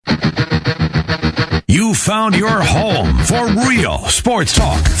You found your home for real sports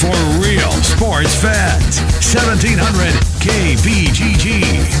talk for real sports fans. 1700 KBGG.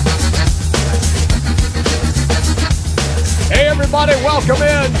 Hey, everybody, welcome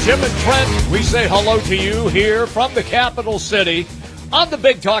in. Jim and Trent, we say hello to you here from the capital city on the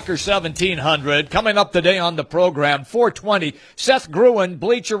Big Talker 1700. Coming up today on the program, 420, Seth Gruen,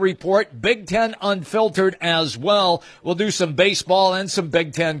 Bleacher Report, Big Ten Unfiltered as well. We'll do some baseball and some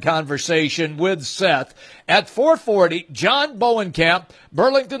Big Ten conversation with Seth. At 440, John Bowenkamp,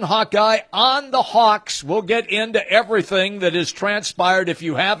 Burlington Hawkeye on the Hawks. We'll get into everything that has transpired. If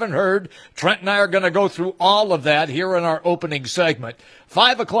you haven't heard, Trent and I are going to go through all of that here in our opening segment.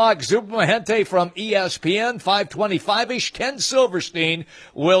 5 o'clock, Zuba Mahente from ESPN. 5:25-ish, Ken Silverstein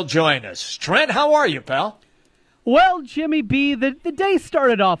will join us. Trent, how are you, pal? Well, Jimmy B, the day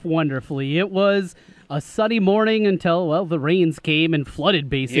started off wonderfully. It was a sunny morning until, well, the rains came and flooded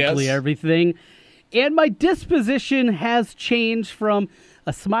basically everything. And my disposition has changed from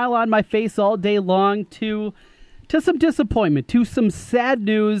a smile on my face all day long to some disappointment, to some sad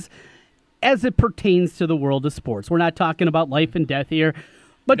news as it pertains to the world of sports. We're not talking about life and death here,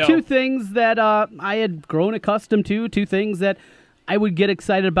 but two things that I had grown accustomed to, two things that I would get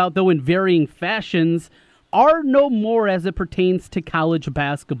excited about, though in varying fashions, are no more as it pertains to college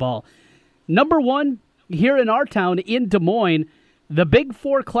basketball. Number one, here in our town, in Des Moines, the Big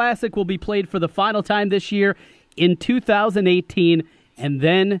Four Classic will be played for the final time this year in 2018, and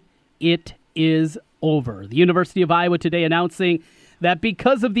then it is over. The University of Iowa today announcing that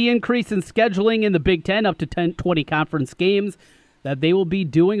because of the increase in scheduling in the Big Ten, up to 20 conference games, that they will be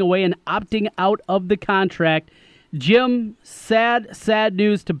doing away and opting out of the contract. Jim, sad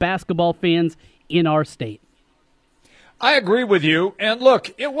news to basketball fans in our state. I agree with you. And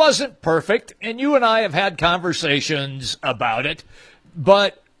look, it wasn't perfect, and you and I have had conversations about it.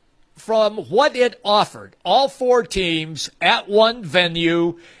 But from what it offered, all four teams at one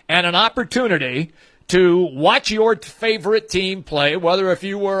venue and an opportunity to watch your favorite team play, whether if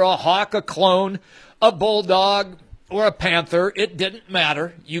you were a Hawk, a Clone, a Bulldog, or a Panther, it didn't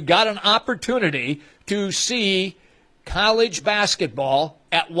matter. You got an opportunity to see college basketball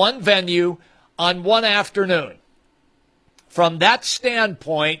at one venue on one afternoon. From that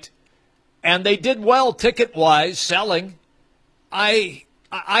standpoint, and they did well ticket-wise, selling, I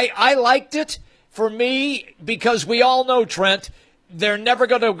liked it. For me, because we all know, Trent, they're never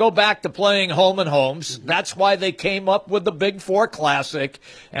going to go back to playing home and homes. That's why they came up with the Big Four Classic.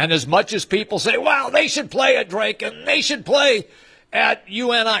 And as much as people say, well, they should play at Drake and they should play at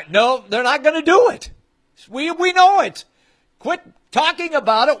UNI. No, they're not going to do it. We know it. Quit talking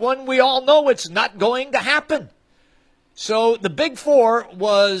about it when we all know it's not going to happen. So the Big Four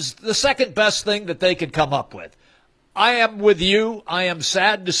was the second best thing that they could come up with. I am with you. I am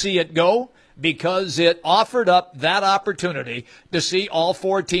sad to see it go because it offered up that opportunity to see all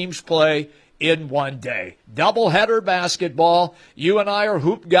four teams play in one day. Doubleheader basketball. You and I are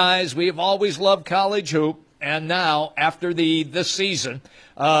hoop guys. We've always loved college hoop. And now, after this season,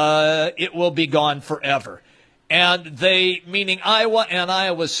 it will be gone forever. And they, meaning Iowa and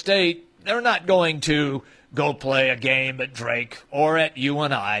Iowa State, they're not going to go play a game at Drake or at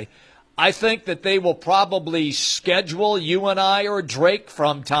UNI. I think that they will probably schedule UNI or Drake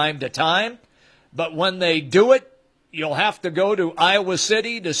from time to time. But when they do it, you'll have to go to Iowa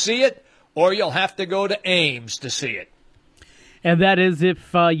City to see it, or you'll have to go to Ames to see it. And that is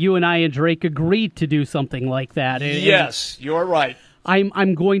if UNI and Drake agreed to do something like that. Yes, you're right.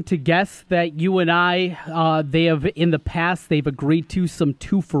 I'm going to guess that UNI, they have in the past, they've agreed to some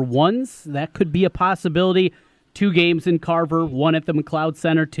 2-for-1s. That could be a possibility. 2 games in Carver, 1 at the McLeod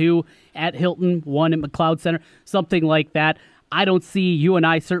Center, 2 at Hilton, 1 at McLeod Center, something like that. I don't see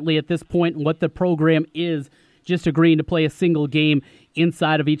UNI, certainly at this point, what the program is, just agreeing to play a single game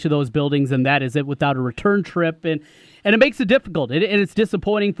inside of each of those buildings, and that is it without a return trip. And it makes it difficult, and it's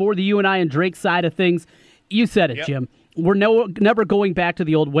disappointing for the UNI and Drake side of things. You said it, Jim. We're never going back to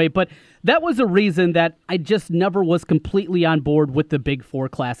the old way, but that was a reason that I just never was completely on board with the Big Four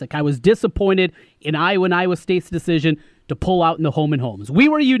Classic. I was disappointed in Iowa and Iowa State's decision to pull out in the home and homes. We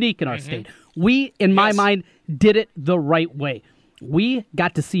were unique in our state. We, in my mind, did it the right way. We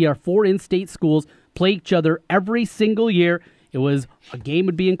got to see our 4 in-state schools play each other every single year. It was a game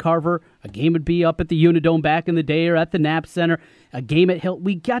would be in Carver, a game would be up at the Unidome back in the day or at the Knapp Center, a game at Hilton.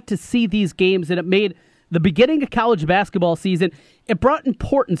 We got to see these games, and it made the beginning of college basketball season, it brought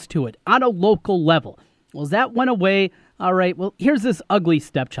importance to it on a local level. Well, as that went away, all right, well, here's this ugly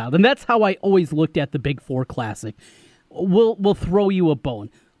stepchild. And that's how I always looked at the Big Four Classic. We'll throw you a bone,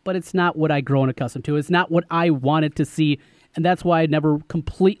 but it's not what I've grown accustomed to. It's not what I wanted to see, and that's why I never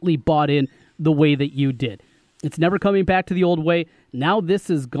completely bought in the way that you did. It's never coming back to the old way. Now this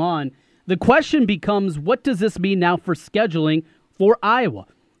is gone. The question becomes, what does this mean now for scheduling for Iowa?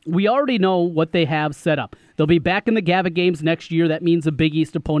 We already know what they have set up. They'll be back in the GAVA games next year. That means a Big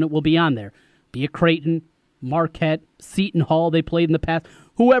East opponent will be on there. Be it Creighton, Marquette, Seton Hall they played in the past,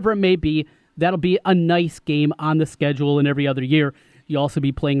 whoever it may be. That'll be a nice game on the schedule, and every other year you'll also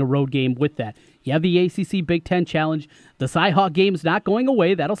be playing a road game with that. You have the ACC Big Ten Challenge. The Cy-Hawk game's not going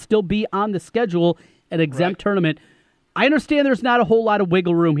away. That'll still be on the schedule, an exempt tournament. I understand there's not a whole lot of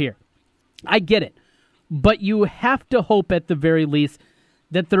wiggle room here. I get it. But you have to hope at the very least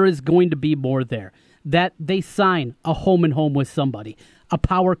that there is going to be more there, that they sign a home and home with somebody, a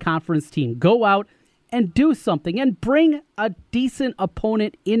power conference team. Go out and do something and bring a decent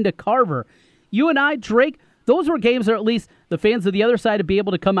opponent into Carver. You and I, Drake, those were games where at least the fans of the other side would be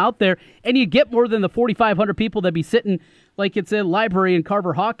able to come out there, and you get more than the 4,500 people that be sitting like it's a library in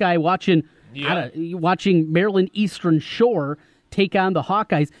Carver Hawkeye watching Maryland Eastern Shore take on the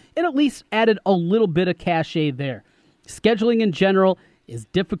Hawkeyes. It at least added a little bit of cachet there. Scheduling in general is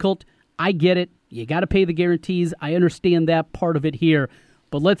difficult. I get it. You got to pay the guarantees. I understand that part of it here.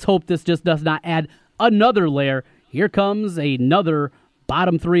 But let's hope this just does not add another layer. Here comes another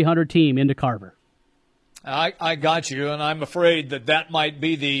bottom 300 team into Carver. I got you, and I'm afraid that might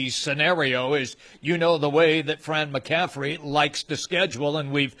be the scenario, is the way that Fran McCaffrey likes to schedule,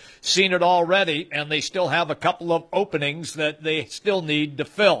 and we've seen it already, and they still have a couple of openings that they still need to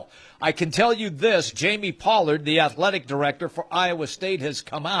fill. I can tell you this, Jamie Pollard, the athletic director for Iowa State, has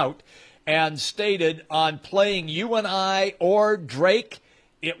come out and stated on playing UNI or Drake,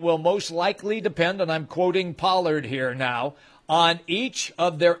 it will most likely depend, and I'm quoting Pollard here now, on each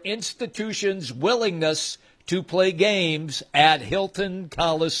of their institutions' willingness to play games at Hilton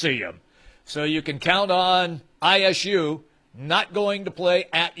Coliseum. So you can count on ISU not going to play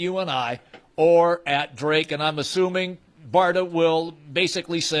at UNI or at Drake, and I'm assuming Barta will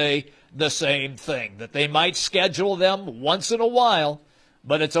basically say the same thing, that they might schedule them once in a while,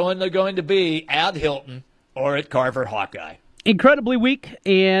 but it's only going to be at Hilton or at Carver Hawkeye. Incredibly weak,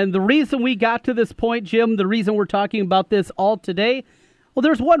 and the reason we got to this point, Jim, the reason we're talking about this all today, well,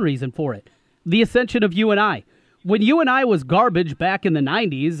 there's one reason for it. The ascension of UNI. When UNI was garbage back in the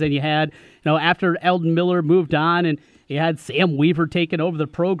 90s, and you had, after Eldon Miller moved on, and you had Sam Weaver taking over the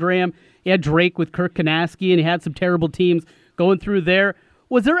program, you had Drake with Kirk Kanaski, and you had some terrible teams going through there.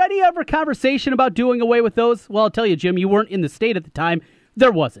 Was there any ever conversation about doing away with those? Well, I'll tell you, Jim, you weren't in the state at the time.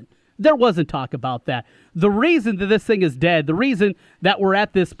 There wasn't. There wasn't talk about that. The reason that this thing is dead, the reason that we're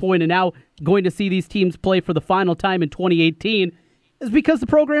at this point and now going to see these teams play for the final time in 2018 is because the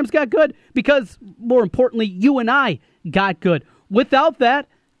programs got good, because, more importantly, you and I got good. Without that,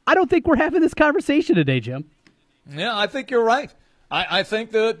 I don't think we're having this conversation today, Jim. Yeah, I think you're right. I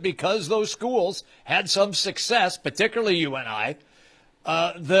think that because those schools had some success, particularly UNI,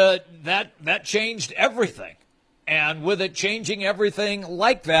 that changed everything. And with it changing everything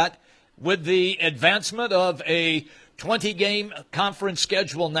like that, with the advancement of a 20-game conference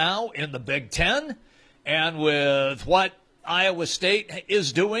schedule now in the Big Ten, and with what Iowa State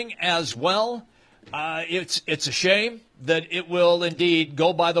is doing as well, it's a shame that it will indeed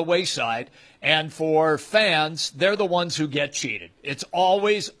go by the wayside. And for fans, they're the ones who get cheated. It's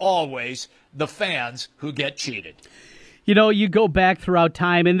always the fans who get cheated. You go back throughout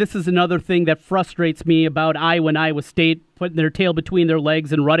time, and this is another thing that frustrates me about Iowa and Iowa State putting their tail between their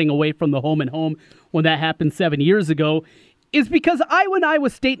legs and running away from the home and home when that happened 7 years ago, is because Iowa and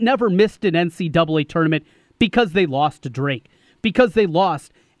Iowa State never missed an NCAA tournament because they lost to Drake, because they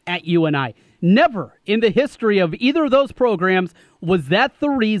lost at UNI. Never in the history of either of those programs was that the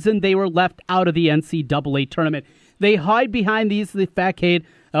reason they were left out of the NCAA tournament. They hide behind the facade,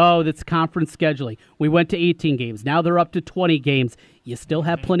 that's conference scheduling. We went to 18 games. Now they're up to 20 games. You still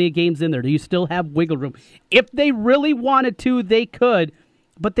have plenty of games in there. You still have wiggle room. If they really wanted to, they could,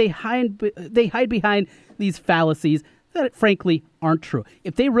 but they hide behind these fallacies that, frankly, aren't true.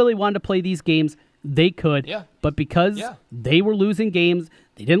 If they really wanted to play these games, they could, but because they were losing games,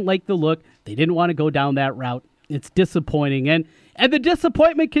 they didn't like the look, they didn't want to go down that route. It's disappointing, and the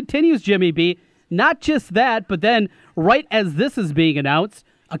disappointment continues, Jimmy B. Not just that, but then right as this is being announced,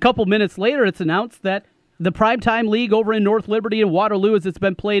 a couple minutes later, it's announced that the Primetime League over in North Liberty and Waterloo, as it's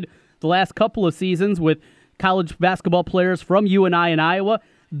been played the last couple of seasons with college basketball players from UNI and Iowa,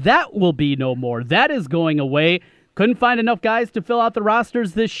 that will be no more. That is going away. Couldn't find enough guys to fill out the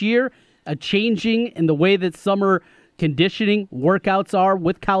rosters this year. A changing in the way that summer conditioning workouts are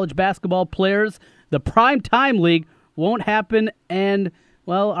with college basketball players. The Primetime League won't happen, and,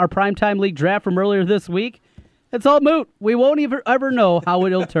 well, our Primetime League draft from earlier this week, it's all moot. We won't ever know how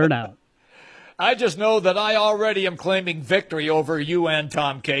it'll turn out. I just know that I already am claiming victory over you and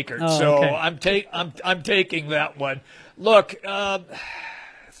Tom Kakert. Oh, so okay. I'm taking that one. Look,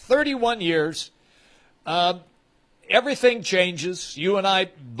 31 years, everything changes. You and I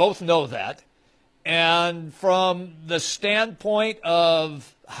both know that. And from the standpoint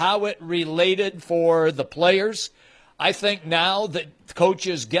of how it related for the players, I think now that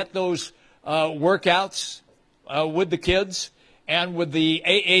coaches get those workouts with the kids, and with the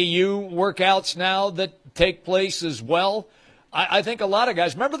AAU workouts now that take place as well, I think a lot of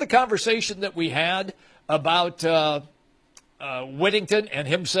guys, remember the conversation that we had about Whittington and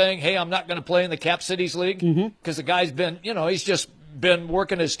him saying, hey, I'm not going to play in the Cap Cities League because the guy's been, he's just been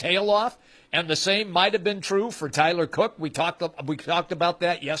working his tail off. And the same might have been true for Tyler Cook. We talked about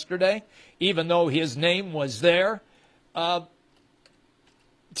that yesterday, even though his name was there. To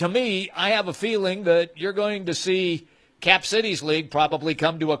me, I have a feeling that you're going to see Cap Cities League probably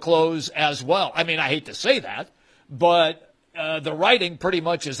come to a close as well. I mean, I hate to say that, but the writing pretty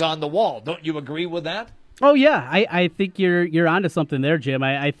much is on the wall. Don't you agree with that? Oh, yeah. I think you're onto something there, Jim.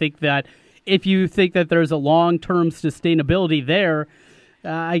 I think that if you think that there's a long-term sustainability there,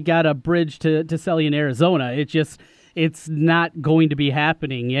 I got a bridge to sell you in Arizona. It's not going to be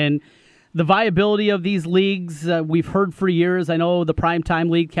happening. And the viability of these leagues, we've heard for years. I know the Primetime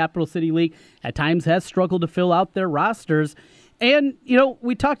League, Capital City League, at times has struggled to fill out their rosters. And,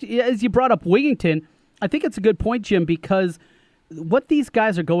 we talked, as you brought up Wigington, I think it's a good point, Jim, because what these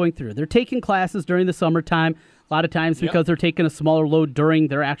guys are going through, they're taking classes during the summertime, a lot of times because they're taking a smaller load during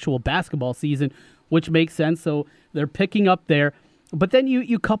their actual basketball season, which makes sense. So they're picking up there. But then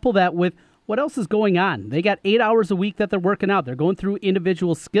you couple that with what else is going on. They got 8 hours a week that they're working out. They're going through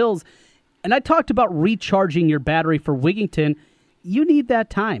individual skills. And I talked about recharging your battery for Wigington. You need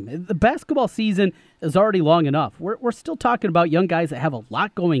that time. The basketball season is already long enough. We're still talking about young guys that have a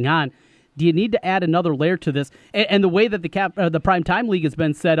lot going on. Do you need to add another layer to this? And the way that the Primetime League has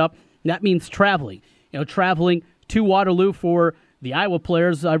been set up, that means traveling. Traveling to Waterloo for the Iowa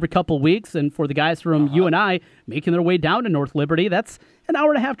players every couple of weeks, and for the guys from UNI making their way down to North Liberty, that's an hour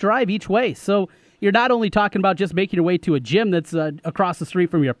and a half drive each way. So you're not only talking about just making your way to a gym that's across the street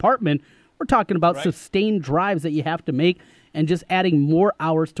from your apartment. We're talking about sustained drives that you have to make and just adding more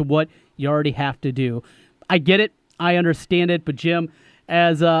hours to what you already have to do. I get it. I understand it. But, Jim,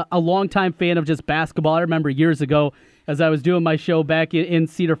 as a longtime fan of just basketball, I remember years ago as I was doing my show back in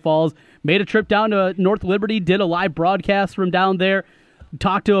Cedar Falls, made a trip down to North Liberty, did a live broadcast from down there,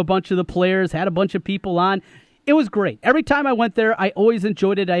 talked to a bunch of the players, had a bunch of people on. It was great. Every time I went there, I always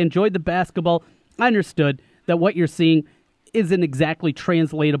enjoyed it. I enjoyed the basketball. I understood that what you're seeing isn't exactly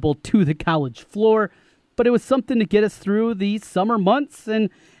translatable to the college floor, but it was something to get us through the summer months. And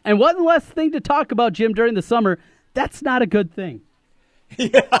one less thing to talk about, Jim, during the summer, that's not a good thing.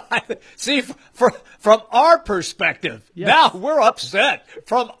 Yeah, see, from our perspective, now we're upset.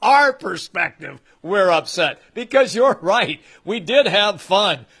 From our perspective, we're upset because you're right. We did have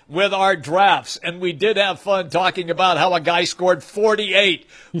fun with our drafts, and we did have fun talking about how a guy scored 48,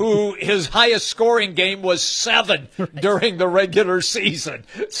 who his highest scoring game was 7 during the regular season.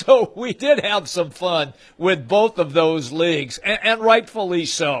 So we did have some fun with both of those leagues, and rightfully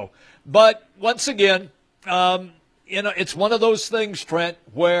so. But once again, it's one of those things, Trent,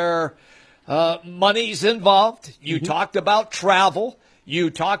 where money's involved. You talked about travel. You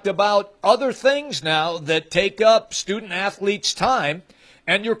talked about other things now that take up student-athletes' time.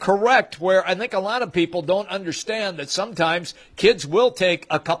 And you're correct, where I think a lot of people don't understand that sometimes kids will take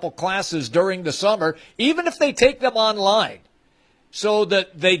a couple classes during the summer, even if they take them online, so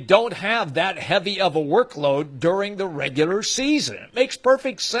that they don't have that heavy of a workload during the regular season. It makes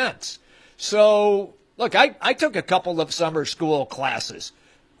perfect sense. So, look, I took a couple of summer school classes.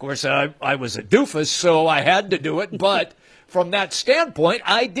 Of course, I was a doofus, so I had to do it. But from that standpoint,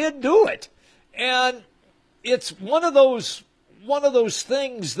 I did do it. And it's one of those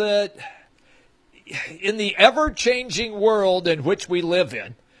things that in the ever-changing world in which we live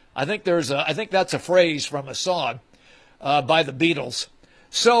in, I think that's a phrase from a song by the Beatles.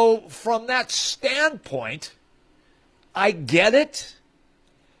 So from that standpoint, I get it.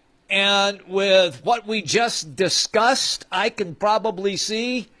 And with what we just discussed, I can probably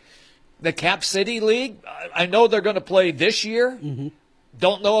see the Cap City League. I know they're going to play this year.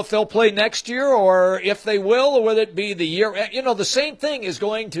 Don't know if they'll play next year or if they will, or whether it be the year. The same thing is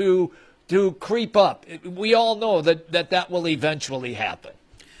going to creep up. We all know that will eventually happen.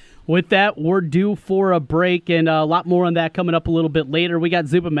 With that, we're due for a break, and a lot more on that coming up a little bit later. We got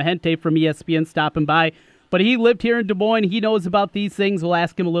Zuba Mahente from ESPN stopping by. But he lived here in Des Moines. He knows about these things. We'll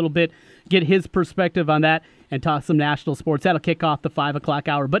ask him a little bit, get his perspective on that, and talk some national sports. That'll kick off the 5 o'clock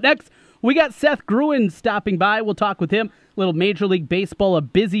hour. But next, We got Seth Gruen stopping by. We'll talk with him. A little Major League Baseball, a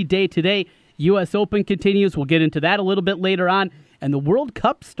busy day today. U.S. Open continues. We'll get into that a little bit later on. And the World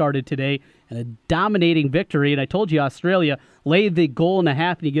Cup started today and a dominating victory. And I told you Australia laid the goal and a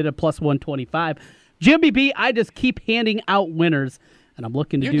half and you get a plus 125. Jimmy B, I just keep handing out winners. And I'm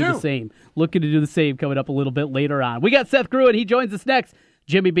looking to do the same. Looking to do the same coming up a little bit later on. We got Seth Gruen. He joins us next.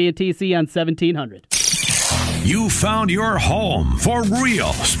 Jimmy B and TC on 1700. You found your home for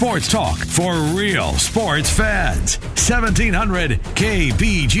real sports talk for real sports fans. 1700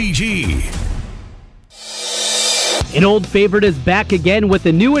 KBGG. An old favorite is back again with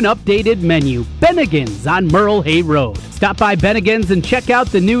a new and updated menu, Bennigan's on Merle Hay Road. Stop by Bennigan's and check out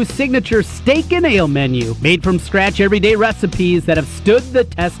the new signature steak and ale menu, made from scratch everyday recipes that have stood the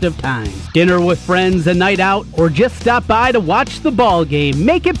test of time. Dinner with friends, a night out, or just stop by to watch the ball game,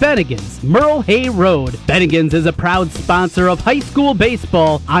 make it Bennigan's, Merle Hay Road. Bennigan's is a proud sponsor of high school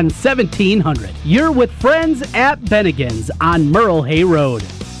baseball on 1700. You're with friends at Bennigan's on Merle Hay Road.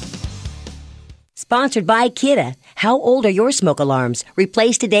 Sponsored by Kidde. How old are your smoke alarms?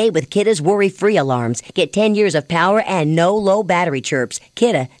 Replace today with Kidde's worry-free alarms. Get 10 years of power and no low battery chirps.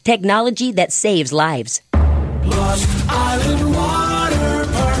 Kidde, technology that saves lives. Lost Island Water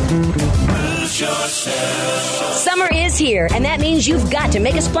Park. Lose yourself. Summer is here, and that means you've got to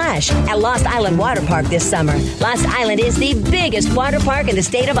make a splash at Lost Island Water Park this summer. Lost Island is the biggest water park in the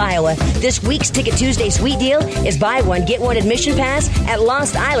state of Iowa. This week's Ticket Tuesday sweet deal is buy one, get one admission pass at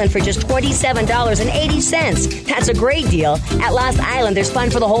Lost Island for just $27.80. That's a great deal. At Lost Island, there's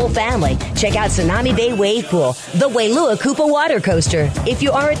fun for the whole family. Check out Tsunami Bay Wave Pool, the Wailua Koopa Water Coaster. If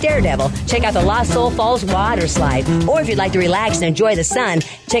you are a daredevil, check out the Lost Soul Falls Water Slide. Or if you'd like to relax and enjoy the sun,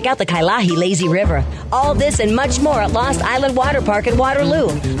 check out the Kailahi Lazy River. All this and much more at Lost Island Water Park in Waterloo.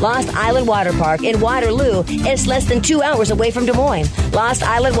 Lost Island Water Park in Waterloo is less than 2 hours away from Des Moines. Lost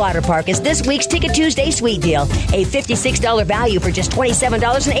Island Water Park is this week's Ticket Tuesday sweet deal. A $56 value for just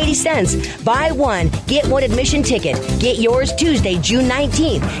 $27.80. Buy one, get one admission ticket. Get yours Tuesday, June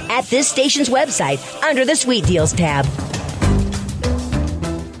 19th at this station's website under the Sweet Deals tab.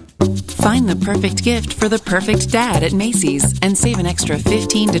 Find the perfect gift for the perfect dad at Macy's and save an extra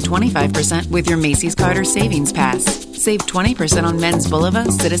 15 to 25% with your Macy's Carter Savings Pass. Save 20% on men's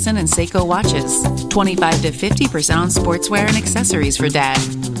Bulova, Citizen, and Seiko watches. 25 to 50% on sportswear and accessories for dad.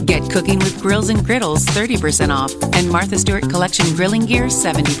 Get Cooking with Grills and Griddles 30% off and Martha Stewart Collection grilling gear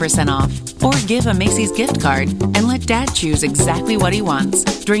 70% off. Or give a Macy's gift card and let dad choose exactly what he wants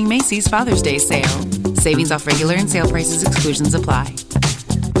during Macy's Father's Day sale. Savings off regular and sale prices, exclusions apply.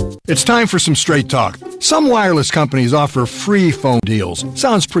 It's time for some straight talk. Some wireless companies offer free phone deals.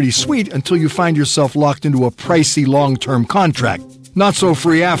 Sounds pretty sweet until you find yourself locked into a pricey long-term contract. Not so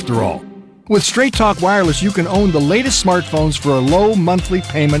free after all. With Straight Talk Wireless, you can own the latest smartphones for a low monthly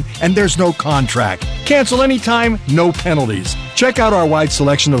payment, and there's no contract. Cancel anytime, no penalties. Check out our wide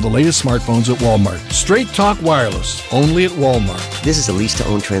selection of the latest smartphones at Walmart. Straight Talk Wireless, only at Walmart. This is a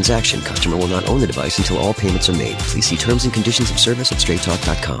lease-to-own transaction. Customer will not own the device until all payments are made. Please see terms and conditions of service at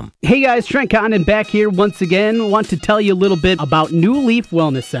straighttalk.com. Hey guys, Trent Condon back here once again. Want to tell you a little bit about New Leaf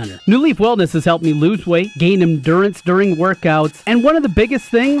Wellness Center. New Leaf Wellness has helped me lose weight, gain endurance during workouts, and one of the biggest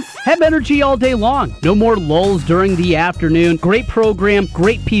things, have energy all day long. No more lulls during the afternoon. Great program,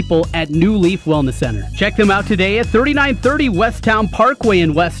 great people at New Leaf Wellness Center. Check them out today at 3930 Westtown Parkway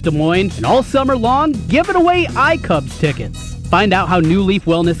in West Des Moines. And all summer long, giving away iCubs tickets. Find out how New Leaf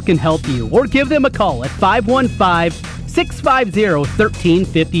Wellness can help you or give them a call at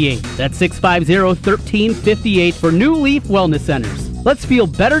 515-650-1358. That's 650-1358 for New Leaf Wellness Centers. Let's feel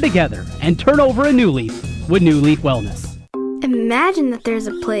better together and turn over a new leaf with New Leaf Wellness. Imagine that there's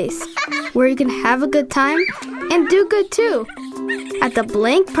a place where you can have a good time and do good too. At the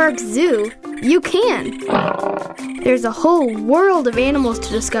Blank Park Zoo, you can. There's a whole world of animals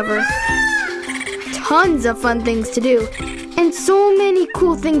to discover, tons of fun things to do, and so many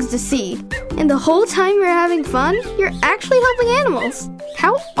cool things to see. And the whole time you're having fun, you're actually helping animals.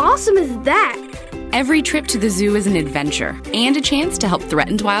 How awesome is that? Every trip to the zoo is an adventure and a chance to help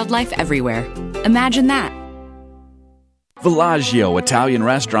threatened wildlife everywhere. Imagine that. Villaggio Italian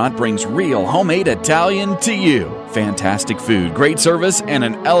Restaurant brings real homemade Italian to you. Fantastic food, great service, and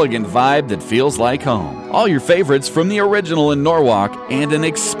an elegant vibe that feels like home. All your favorites from the original in Norwalk and an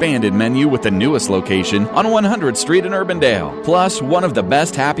expanded menu with the newest location on 100th Street in Urbandale. Plus, one of the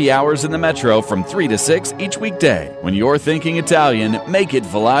best happy hours in the metro from 3 to 6 each weekday. When you're thinking Italian, make it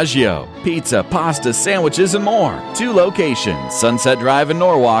Villaggio. Pizza, pasta, sandwiches, and more. 2 locations, Sunset Drive in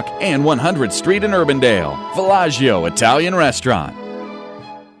Norwalk and 100th Street in Urbandale. Villaggio Italian Restaurant.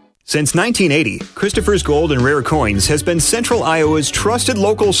 Since 1980, Christopher's Gold and Rare Coins has been Central Iowa's trusted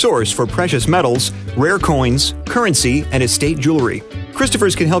local source for precious metals, rare coins, currency, and estate jewelry.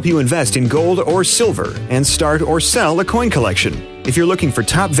 Christopher's can help you invest in gold or silver and start or sell a coin collection. If you're looking for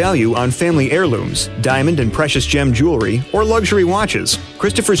top value on family heirlooms, diamond and precious gem jewelry, or luxury watches,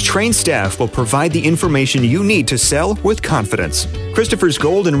 Christopher's trained staff will provide the information you need to sell with confidence. Christopher's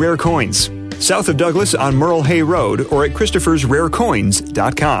Gold and Rare Coins, south of Douglas on Merle Hay Road or at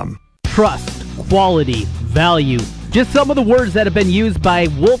Christopher'sRareCoins.com. Trust, quality, value. Just some of the words that have been used by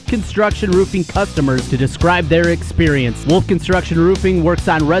Wolf Construction Roofing customers to describe their experience. Wolf Construction Roofing works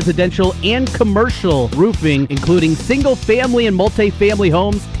on residential and commercial roofing, including single-family and multi-family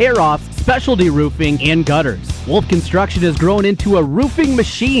homes, tear-offs, specialty roofing, and gutters. Wolf Construction has grown into a roofing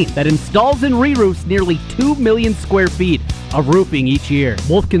machine that installs and re-roofs nearly 2 million square feet of roofing each year.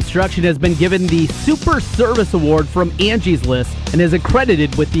 Wolf Construction has been given the Super Service Award from Angie's List and is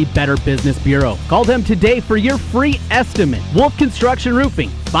accredited with the Better Business Bureau. Call them today for your free estimate. Wolf Construction Roofing,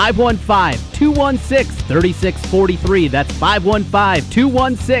 515-216-3643. That's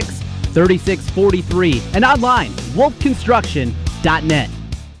 515-216-3643. And online, wolfconstruction.net.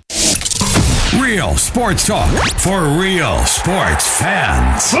 Real sports talk for real sports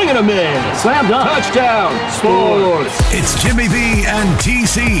fans. Swing and a miss. Slam dunk. Touchdown. Sports. It's Jimmy B and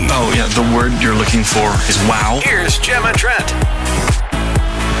TC. Oh, yeah, the word you're looking for is wow. Here's Jim and Trent.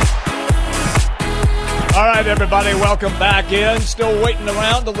 All right, everybody, welcome back in. Still waiting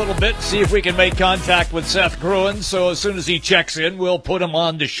around a little bit to see if we can make contact with Seth Gruen. So as soon as he checks in, we'll put him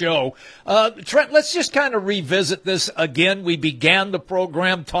on the show. Trent, let's just kind of revisit this again. We began the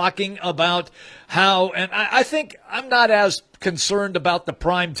program talking about how, and I think I'm not as concerned about the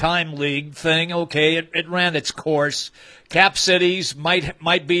primetime league thing. Okay, it ran its course. Cap cities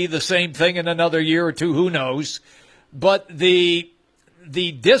might be the same thing in another year or two. Who knows? But the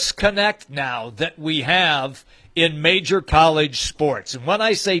disconnect now that we have in major college sports, and when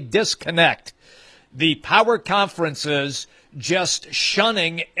I say disconnect, the power conferences just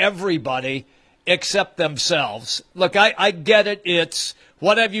shunning everybody except themselves. Look, I get it. It's,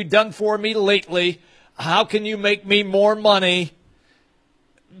 what have you done for me lately? How can you make me more money?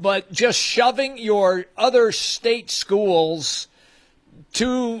 But just shoving your other state schools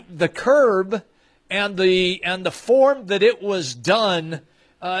to the curb and the form that it was done,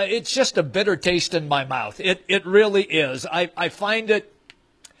 it's just a bitter taste in my mouth. It really is. I find it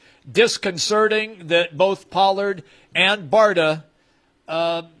disconcerting that both Pollard and Barta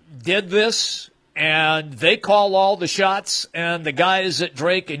did this, and they call all the shots, and the guys at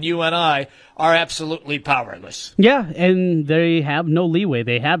Drake and UNI are absolutely powerless. Yeah, and they have no leeway.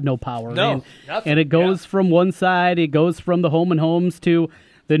 They have no power. No, nothing. And it goes from one side, it goes from the home and homes to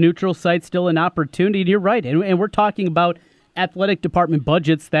the neutral site, still an opportunity. And you're right. And we're talking about athletic department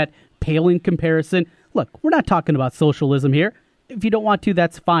budgets that pale in comparison. Look, we're not talking about socialism here. If you don't want to,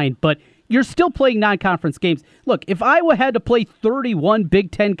 that's fine. But you're still playing non-conference games. Look, if Iowa had to play 31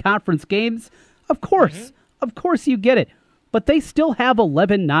 Big Ten conference games, of course you get it. But they still have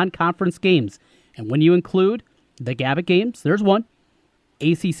 11 non-conference games. And when you include the Gavitt games, there's one.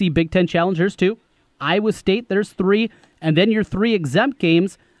 ACC Big Ten Challenge, there's two. Iowa State, there's three. And then your 3 exempt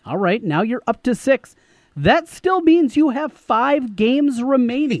games. All right, now you're up to 6. That still means you have 5 games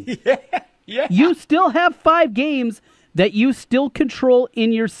remaining. Yeah. You still have 5 games that you still control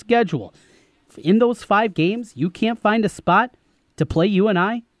in your schedule. In those 5 games, you can't find a spot to play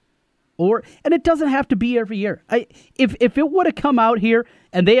UNI. And it doesn't have to be every year. If it would have come out here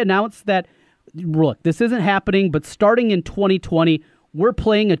and they announced that, look, this isn't happening, but starting in 2020, we're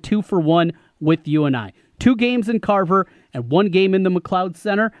playing a 2-for-1 with UNI. 2 games in Carver and 1 game in the McLeod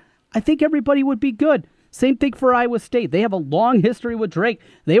Center, I think everybody would be good. Same thing for Iowa State. They have a long history with Drake.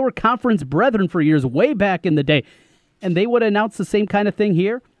 They were conference brethren for years, way back in the day. And they would announce the same kind of thing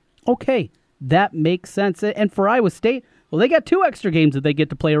here? Okay, that makes sense. And for Iowa State, well, they got 2 extra games that they get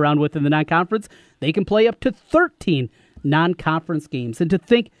to play around with in the non-conference. They can play up to 13 non-conference games. And to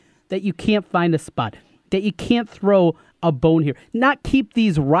think that you can't find a spot, that you can't throw a bone here, not keep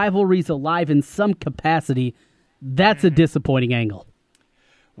these rivalries alive in some capacity, that's a disappointing angle.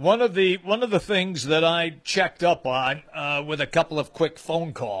 One of the things that I checked up on with a couple of quick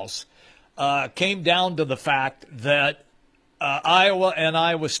phone calls came down to the fact that Iowa and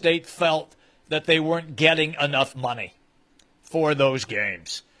Iowa State felt that they weren't getting enough money for those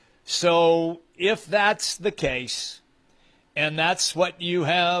games. So if that's the case, and that's what you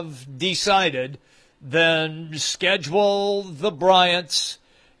have decided, then schedule the Bryants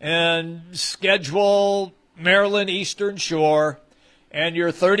and schedule Maryland Eastern Shore, and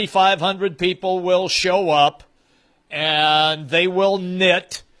your 3,500 people will show up, and they will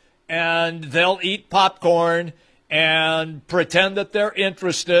knit, and they'll eat popcorn and pretend that they're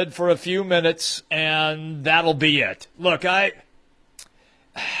interested for a few minutes, and that'll be it. Look,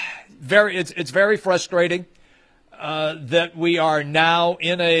 it's very frustrating that we are now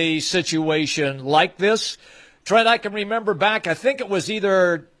in a situation like this. Trent, I can remember back, I think it was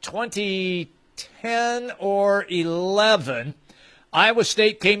either 2010 or 11, Iowa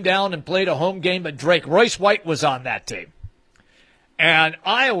State came down and played a home game at Drake. Royce White was on that team. And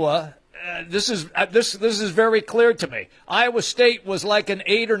Iowa, this is very clear to me. Iowa State was like an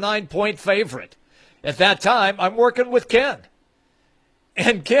 8 or 9 point favorite. At that time, I'm working with Ken.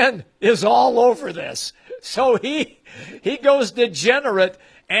 And Ken is all over this. So he goes degenerate,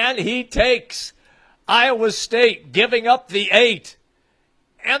 and he takes Iowa State, giving up the 8.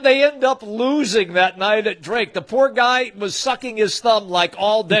 And they end up losing that night at Drake. The poor guy was sucking his thumb like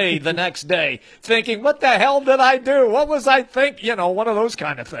all day the next day, thinking, what the hell did I do? What was I thinking? You know, one of those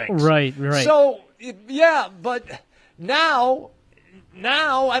kind of things. Right. So, yeah, but now,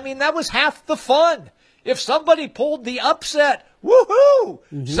 I mean, that was half the fun. If somebody pulled the upset, woohoo!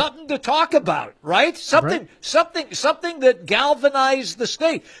 Mm-hmm. Something to talk about, right? Something that galvanized the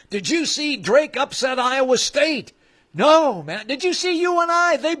state. Did you see Drake upset Iowa State? No, man. Did you see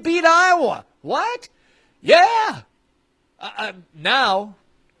UNI? They beat Iowa. What? Yeah. Now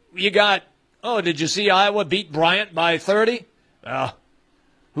you got, did you see Iowa beat Bryant by 30?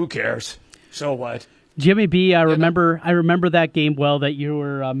 Who cares? So what? Jimmy B, I remember that game well that you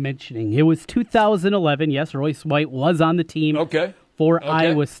were mentioning. It was 2011. Yes, Royce White was on the team for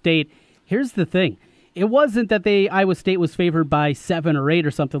Iowa State. Here's the thing. It wasn't that Iowa State was favored by 7 or 8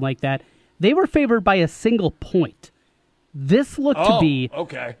 or something like that. They were favored by a single point. This looked to be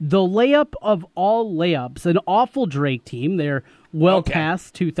the layup of all layups. An awful Drake team. They're well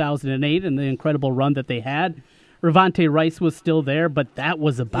past 2008 and the incredible run that they had. Ravonte Rice was still there, but that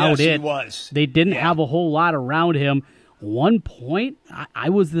was about it. Yes, he was. They didn't have a whole lot around him. 1 point? I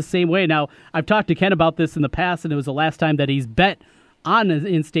was the same way. Now, I've talked to Ken about this in the past, and it was the last time that he's bet on an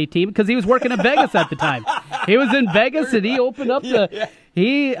in-state team because he was working in Vegas at the time. He was in Vegas, and he opened up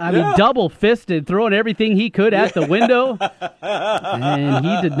double-fisted, throwing everything he could at the window, and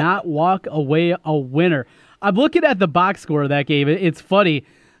he did not walk away a winner. I'm looking at the box score of that game. It's funny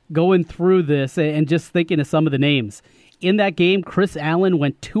going through this and just thinking of some of the names. In that game, Chris Allen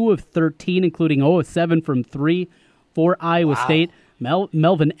went 2 of 13, including 0 of 7 from 3 for Iowa State.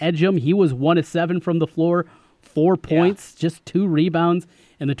 Melvin Edgem, he was 1 of 7 from the floor, 4 points, just 2 rebounds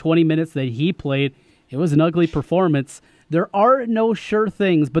in the 20 minutes that he played. It was an ugly performance. There are no sure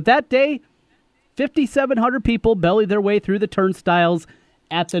things, but that day, 5,700 people bellied their way through the turnstiles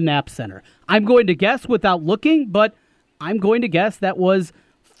at the Knapp Center. I'm going to guess without looking, but I'm going to guess that was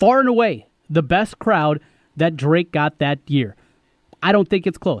far and away the best crowd that Drake got that year. I don't think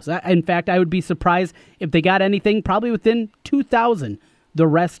it's close. In fact, I would be surprised if they got anything probably within 2,000 the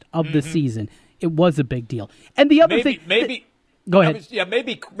rest of the season. It was a big deal. And the other thing... Go ahead.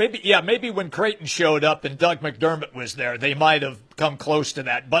 Maybe when Creighton showed up and Doug McDermott was there, they might have come close to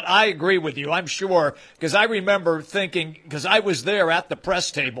that. But I agree with you, I'm sure, because I remember thinking, because I was there at the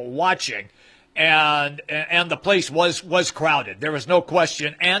press table watching, and the place was crowded. There was no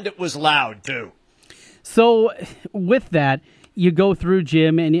question, and it was loud, too. So with that, you go through,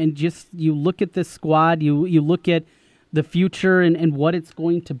 Jim, and just you look at this squad, you look at the future and what it's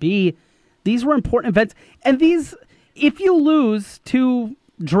going to be. These were important events. And these, if you lose to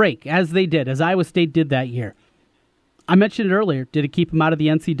Drake, as they did, as Iowa State did that year, I mentioned it earlier, did it keep them out of the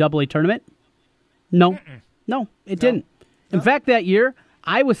NCAA tournament? No. No, it didn't. In fact, that year,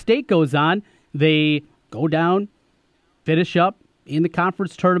 Iowa State goes on. They go down, finish up in the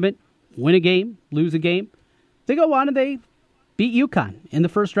conference tournament, win a game, lose a game. They go on and they beat UConn in the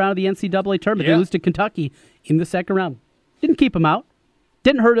first round of the NCAA tournament. They lose to Kentucky in the second round. Didn't keep them out.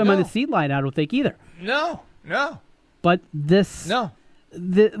 Didn't hurt them on the seed line, I don't think, either. No. But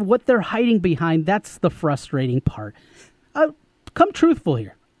what they're hiding behind, that's the frustrating part. Come truthful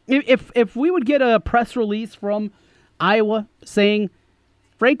here. If we would get a press release from Iowa saying,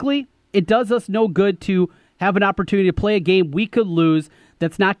 frankly, it does us no good to have an opportunity to play a game we could lose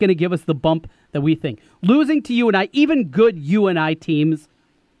that's not going to give us the bump that we think. Losing to UNI, even good UNI teams,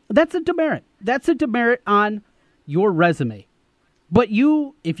 that's a demerit. That's a demerit on your resume. But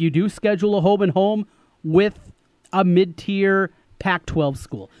if you do schedule a home and home with a mid-tier Pac-12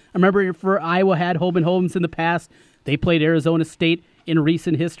 school. I remember for Iowa had home and homes in the past. They played Arizona State in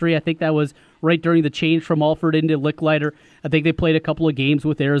recent history. I think that was right during the change from Alford into Licklider. I think they played a couple of games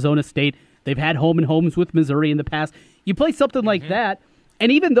with Arizona State. They've had home and homes with Missouri in the past. You play something like that,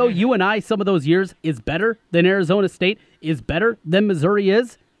 and even though UNI some of those years is better than Arizona State, is better than Missouri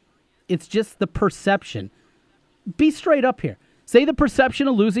is, It's just the perception. Be straight up here. Say the perception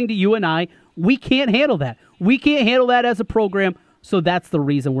of losing to UNI. We can't handle that. We can't handle that as a program, so that's the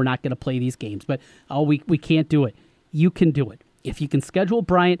reason we're not going to play these games. But we can't do it. You can do it. If you can schedule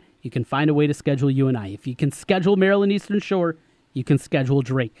Bryant, you can find a way to schedule UNI. If you can schedule Maryland Eastern Shore, you can schedule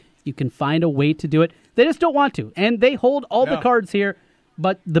Drake. You can find a way to do it. They just don't want to, and they hold all the cards here.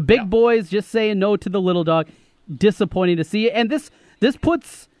 But the big boys just saying no to the little dog. Disappointing to see. And this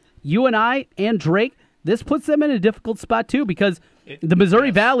puts UNI and Drake, this puts them in a difficult spot too, because the Missouri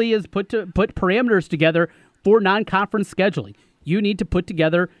Valley has put parameters together for non-conference scheduling. You need to put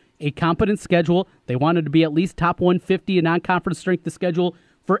together a competent schedule. They wanted to be at least top 150 in non-conference strength of schedule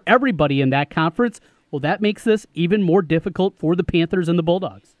for everybody in that conference. Well, that makes this even more difficult for the Panthers and the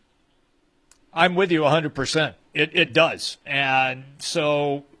Bulldogs. I'm with you 100%. It does. And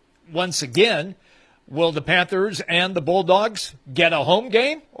so, once again, will the Panthers and the Bulldogs get a home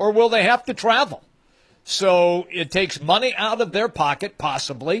game, or will they have to travel? So it takes money out of their pocket,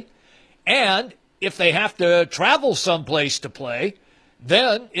 possibly. And if they have to travel someplace to play,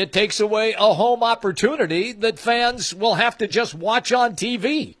 then it takes away a home opportunity that fans will have to just watch on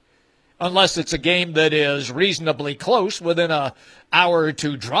TV, unless it's a game that is reasonably close, within an hour or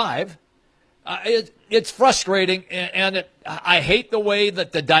two drive. It's frustrating, and I hate the way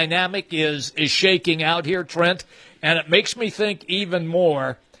that the dynamic is shaking out here, Trent, and it makes me think even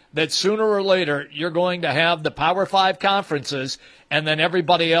more that sooner or later you're going to have the Power 5 conferences, and then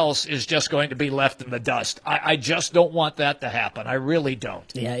everybody else is just going to be left in the dust. I just don't want that to happen. I really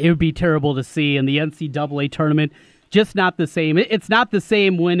don't. Yeah, it would be terrible to see in the NCAA tournament. Just not the same. It's not the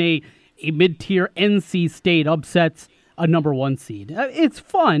same when a mid-tier NC State upsets a number one seed. It's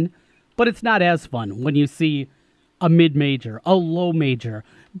fun, but it's not as fun when you see a mid-major, a low-major.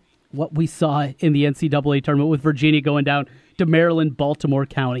 What we saw in the NCAA tournament with Virginia going down to Maryland, Baltimore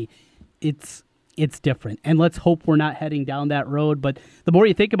County. It's different. And let's hope we're not heading down that road. But the more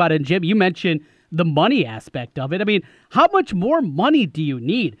you think about it, Jim, you mentioned the money aspect of it. I mean, how much more money do you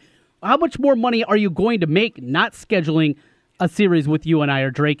need? How much more money are you going to make not scheduling a series with UNI or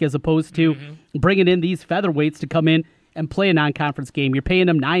Drake as opposed to bringing in these featherweights to come in and play a non-conference game? You're paying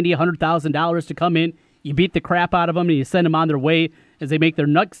them $90,000, $100,000 to come in. You beat the crap out of them and you send them on their way as they make their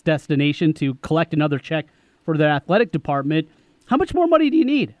next destination to collect another check for their athletic department. How much more money do you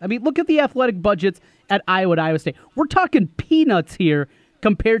need? I mean, look at the athletic budgets at Iowa and Iowa State. We're talking peanuts here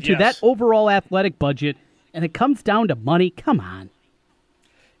compared to that overall athletic budget, and it comes down to money. Come on.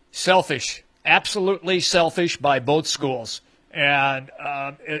 Selfish. Absolutely selfish by both schools. And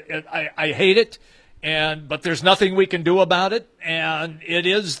I hate it. But there's nothing we can do about it, and it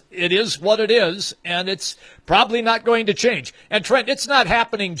is what it is, and it's probably not going to change. And Trent, it's not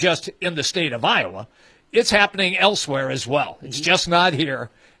happening just in the state of Iowa; it's happening elsewhere as well. It's just not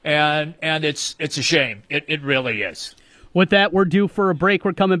here, and it's a shame. It really is. With that, we're due for a break.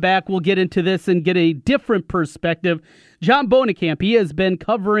 We're coming back. We'll get into this and get a different perspective. John Bohnenkamp, he has been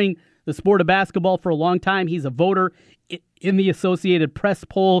covering the sport of basketball for a long time. He's a voter in the Associated Press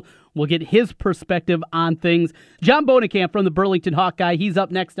poll. We'll get his perspective on things. John Bohnenkamp from the Burlington Hawkeye. He's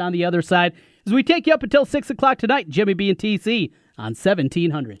up next on the other side as we take you up until 6 o'clock tonight. Jimmy B and TC on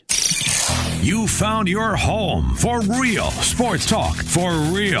 1700. You found your home for real sports talk for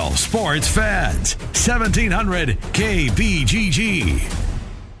real sports fans. 1700 KBGG.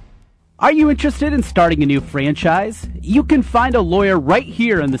 Are you interested in starting a new franchise? You can find a lawyer right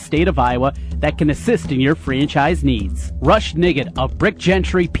here in the state of Iowa that can assist in your franchise needs. Rush Niggett of Brick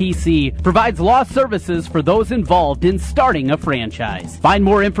Gentry PC provides law services for those involved in starting a franchise. Find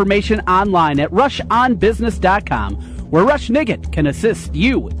more information online at rushonbusiness.com, where Rush Niggett can assist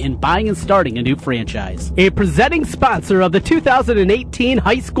you in buying and starting a new franchise. A presenting sponsor of the 2018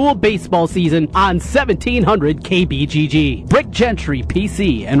 high school baseball season on 1700 KBGG. Brick Gentry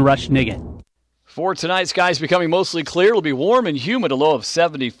PC and Rush Niggett. For tonight, skies becoming mostly clear. It'll be warm and humid, a low of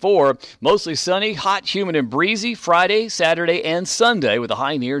 74. Mostly sunny, hot, humid, and breezy Friday, Saturday, and Sunday with a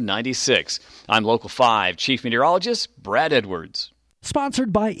high near 96. I'm Local 5 Chief Meteorologist Brad Edwards.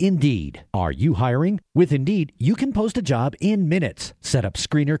 Sponsored by Indeed. Are you hiring? With Indeed, you can post a job in minutes. Set up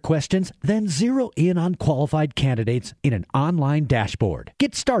screener questions, then zero in on qualified candidates in an online dashboard.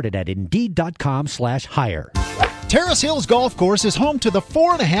 Get started at Indeed.com/hire. Terrace Hills Golf Course is home to the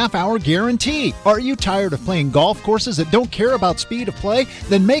 4.5-hour guarantee. Are you tired of playing golf courses that don't care about speed of play?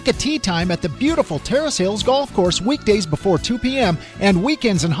 Then make a tee time at the beautiful Terrace Hills Golf Course weekdays before 2 p.m. and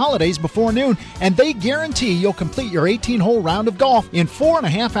weekends and holidays before noon, and they guarantee you'll complete your 18-hole round of golf in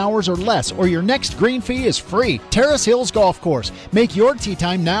 4.5 hours or less, or your next green fee is free. Terrace Hills Golf Course. Make your tee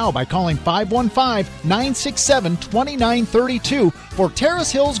time now by calling 515-967-2932 for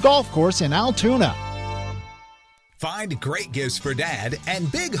Terrace Hills Golf Course in Altoona. Find great gifts for Dad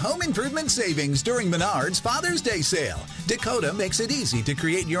and big home improvement savings during Menards Father's Day sale. Dakota makes it easy to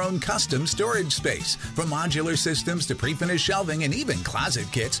create your own custom storage space. From modular systems to pre-finished shelving and even closet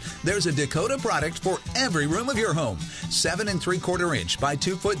kits, there's a Dakota product for every room of your home. 7 3/4 inch by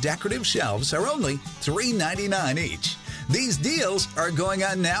 2 foot decorative shelves are only $3.99 each. These deals are going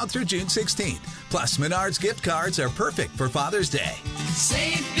on now through June 16th. Plus, Menards gift cards are perfect for Father's Day.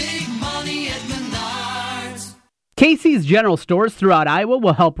 Save big money at Menards. Casey's General Stores throughout Iowa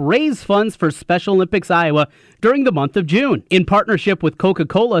will help raise funds for Special Olympics Iowa during the month of June. In partnership with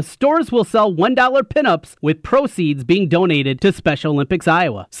Coca-Cola, stores will sell $1 pinups with proceeds being donated to Special Olympics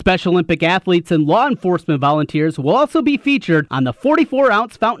Iowa. Special Olympic athletes and law enforcement volunteers will also be featured on the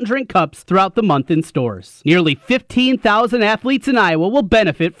 44-ounce fountain drink cups throughout the month in stores. Nearly 15,000 athletes in Iowa will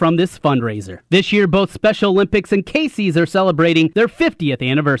benefit from this fundraiser. This year, both Special Olympics and Casey's are celebrating their 50th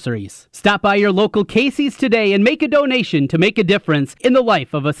anniversaries. Stop by your local Casey's today and make a donation to make a difference in the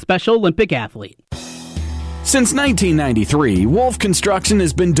life of a Special Olympic athlete. Since 1993, Wolf Construction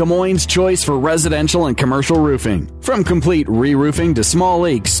has been Des Moines' choice for residential and commercial roofing. From complete re-roofing to small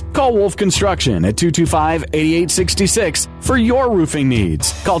leaks, call Wolf Construction at 225-8866 for your roofing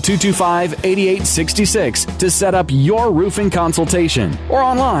needs. Call 225-8866 to set up your roofing consultation or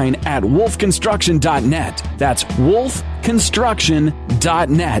online at wolfconstruction.net. That's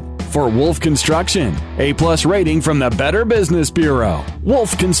wolfconstruction.net. For Wolf Construction, A+ rating from the Better Business Bureau.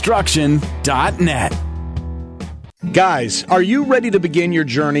 wolfconstruction.net. Guys, are you ready to begin your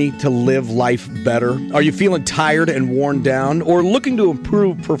journey to live life better? Are you feeling tired and worn down, or looking to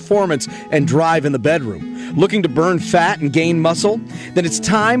improve performance and drive in the bedroom? Looking to burn fat and gain muscle? Then it's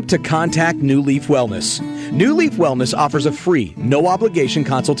time to contact New Leaf Wellness. New Leaf Wellness offers a free, no-obligation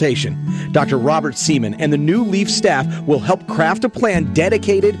consultation. Dr. Robert Seaman and the New Leaf staff will help craft a plan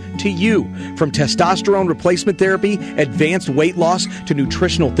dedicated to you. From testosterone replacement therapy, advanced weight loss, to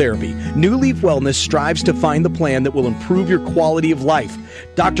nutritional therapy, New Leaf Wellness strives to find the plan that will improve your quality of life.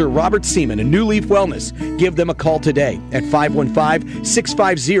 Dr. Robert Seaman and New Leaf Wellness. Give them a call today at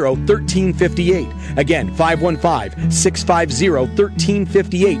 515-650-1358. Again,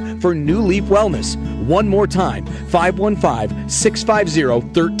 515-650-1358 for New Leaf Wellness. One more time,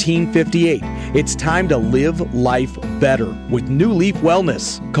 515-650-1358. It's time to live life better with New Leaf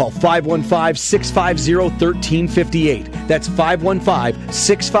Wellness. Call 515-650-1358. That's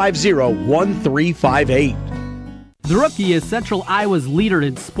 515-650-1358. The Rookie is Central Iowa's leader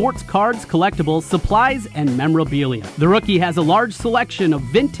in sports cards, collectibles, supplies, and memorabilia. The Rookie has a large selection of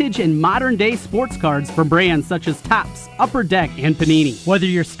vintage and modern-day sports cards from brands such as Topps, Upper Deck, and Panini. Whether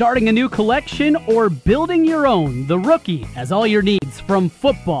you're starting a new collection or building your own, The Rookie has all your needs from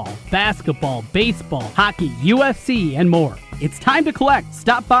football, basketball, baseball, hockey, UFC, and more. It's time to collect.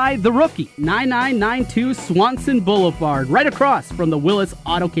 Stop by The Rookie, 9992 Swanson Boulevard, right across from the Willis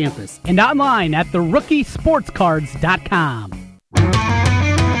Auto Campus, and online at therookie.sportscards.com. Pour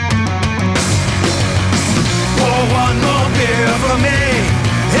one more beer for me.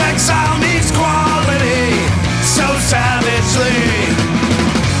 Exile meets quality so savagely.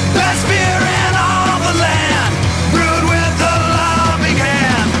 Best beer in all the land, brewed with the loving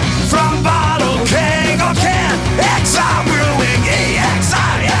hand. From bottle, keg, or can, Exile Brewing,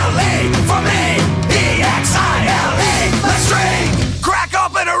 E-X-I-L-E. For me, E-X-I-L-E. Let's drink, crack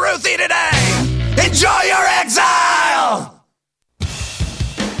open a Ruthie today. Enjoy your exile.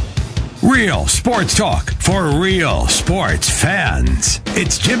 Real sports talk for real sports fans.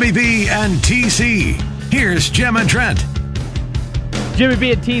 It's Jimmy B and TC. Here's Jim and Trent. Jimmy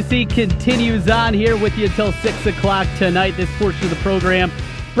B and TC continues on here with you until 6 o'clock tonight. This portion of the program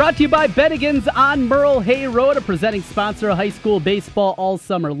brought to you by Bennigan's on Merle Hay Road, a presenting sponsor of high school baseball all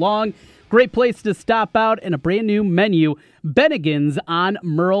summer long. Great place to stop out and a brand new menu, Bennigan's on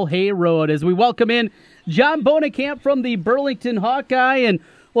Merle Hay Road. As we welcome in John Bohnenkamp from the Burlington Hawkeye. And,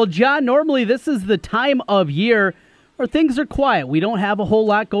 well, John, normally this is the time of year where things are quiet. We don't have a whole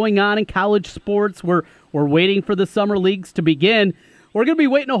lot going on in college sports. We're waiting for the summer leagues to begin. We're going to be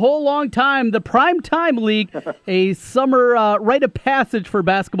waiting a whole long time. The Prime Time League, a summer rite of passage for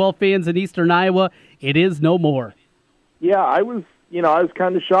basketball fans in Eastern Iowa. It is no more. Yeah, I was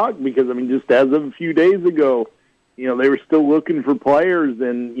kind of shocked because, just as of a few days ago, they were still looking for players,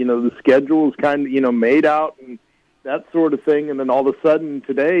 and, the schedule was kind of, made out and that sort of thing. And then all of a sudden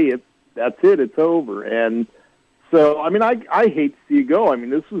today, that's it, it's over. And so, I mean, I hate to see it go. I mean,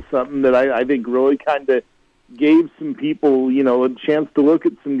 this was something that I think really kind of gave some people, a chance to look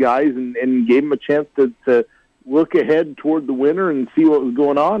at some guys and gave them a chance to look ahead toward the winter and see what was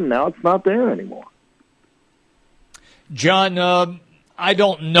going on. And now it's not there anymore. John, I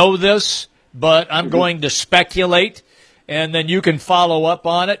don't know this, but I'm going to speculate, and then you can follow up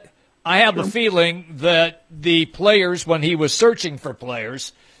on it. I have a feeling that the players, when he was searching for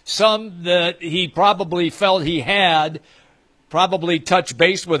players, some that he probably felt he had, probably touched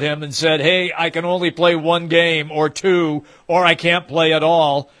base with him and said, hey, I can only play one game or two, or I can't play at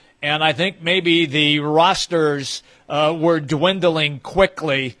all. And I think maybe the rosters were dwindling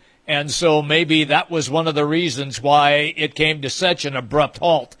quickly, and so maybe that was one of the reasons why it came to such an abrupt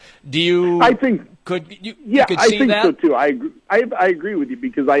halt. Do you? I think you could see I think that? so too. I agree with you,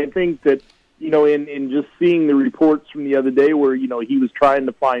 because I think that in just seeing the reports from the other day where he was trying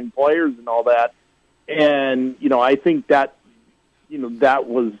to find players and all that, and I think that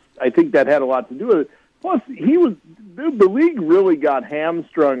I think that had a lot to do with it. Plus, the league really got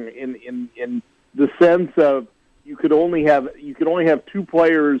hamstrung in the sense of you could only have two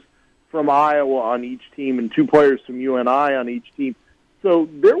players from Iowa on each team and two players from UNI on each team. So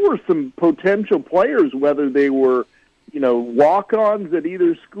there were some potential players, whether they were, walk-ons at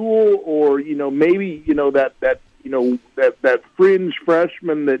either school or, maybe, that fringe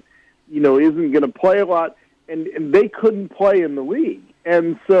freshman that, isn't going to play a lot, and they couldn't play in the league.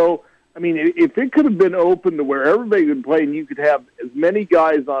 And so, I mean, if it could have been open to where everybody could play and you could have as many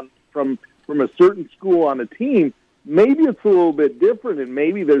guys from a certain school on a team, maybe it's a little bit different and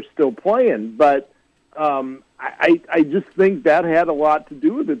maybe they're still playing. But I just think that had a lot to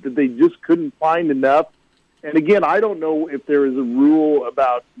do with it, that they just couldn't find enough. And again, I don't know if there is a rule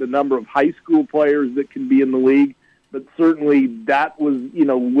about the number of high school players that can be in the league, but certainly that was,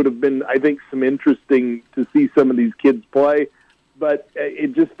 would have been, I think, some interesting to see some of these kids play. But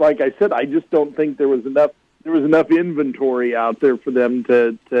it just, like I said, I just don't think there was enough inventory out there for them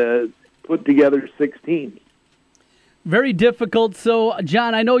to put together 6 teams. Very difficult. So,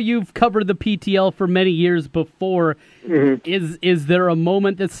 John, I know you've covered the PTL for many years before. Mm-hmm. Is there a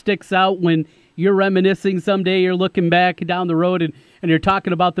moment that sticks out when you're reminiscing someday, you're looking back down the road and you're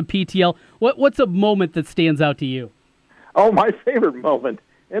talking about the PTL? What's a moment that stands out to you? Oh, my favorite moment,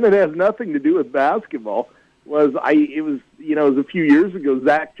 and it has nothing to do with basketball, was it was a few years ago.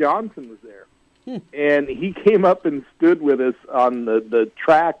 Zach Johnson was there, and he came up and stood with us on the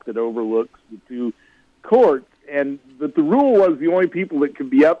track that overlooks the 2 courts. And the rule was the only people that could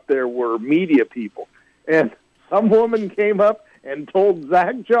be up there were media people. And some woman came up and told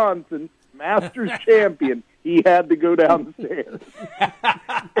Zach Johnson, Masters champion, he had to go down the stairs.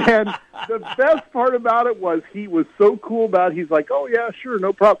 And the best part about it was he was so cool about it. He's like, oh, yeah, sure,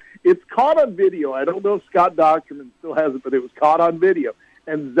 no problem. It's caught on video. I don't know if Scott Docterman still has it, but it was caught on video.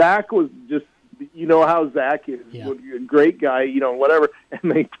 And Zach was just, how Zach is, a great guy, whatever.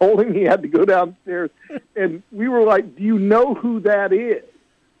 And they told him he had to go downstairs. And we were like, do you know who that is?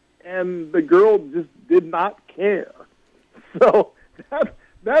 And the girl just did not care. So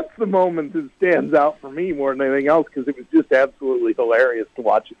that's the moment that stands out for me more than anything else, because it was just absolutely hilarious to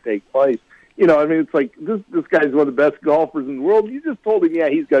watch it take place. It's like, this guy's one of the best golfers in the world. You just told him,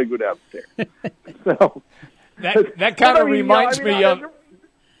 he's got to go downstairs. So that kind of reminds me of...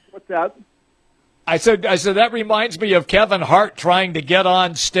 What's that? I said that reminds me of Kevin Hart trying to get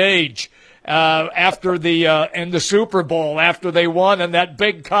on stage after in the Super Bowl after they won, and that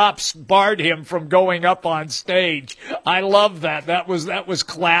big cops barred him from going up on stage. I love that. That was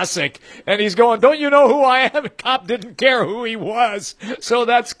classic. And he's going, "Don't you know who I am?" The cop didn't care who he was. So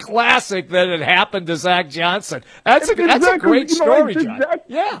that's classic that it happened to Zach Johnson. That's a great story, John.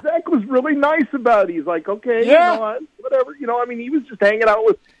 Zach was really nice about it. He's like, okay, whatever. He was just hanging out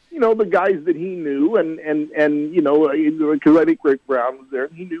with the guys that he knew, and because I think Rick Brown was there,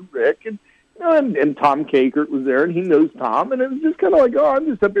 and he knew Rick, and Tom Kakert was there, and he knows Tom, and it was just kind of like, oh, I'm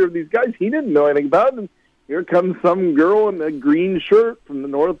just up here with these guys. He didn't know anything about it, and here comes some girl in a green shirt from the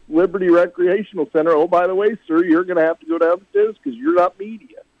North Liberty Recreational Center. Oh, by the way, sir, you're going to have to go downstairs because you're not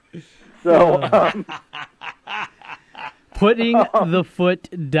media. So, putting the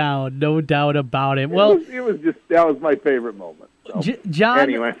foot down, no doubt about it. Well, that was my favorite moment. So, John,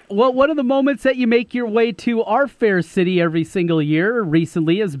 anyway. Well, one of the moments that you make your way to our fair city every single year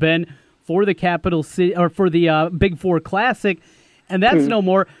recently has been for the Capital City, or for the Big Four Classic, and that's no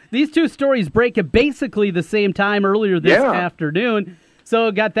more. These two stories break at basically the same time earlier this afternoon.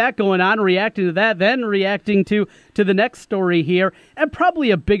 So got that going on, reacting to that, then reacting to the next story here, and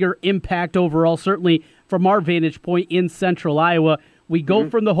probably a bigger impact overall, certainly from our vantage point in Central Iowa. We go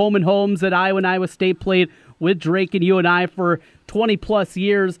from the home and homes that Iowa and Iowa State played with Drake and UNI for 20-plus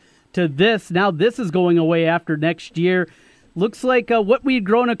years to this. Now this is going away after next year. Looks like what we'd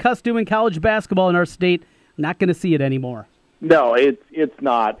grown accustomed to in college basketball in our state, not going to see it anymore. No, it's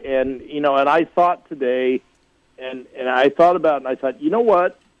not. And, and I thought today, and I thought about it, and I thought, you know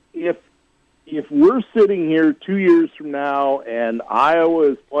what? If we're sitting here 2 years from now and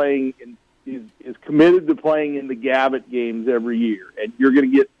Iowa is playing is committed to playing in the Gavitt games every year, and you're going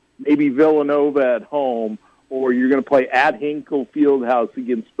to get maybe Villanova at home, or you're going to play at Hinkle Fieldhouse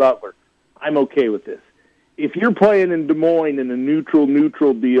against Butler, I'm okay with this. If you're playing in Des Moines in a neutral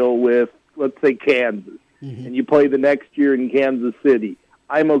deal with, let's say, Kansas, and you play the next year in Kansas City,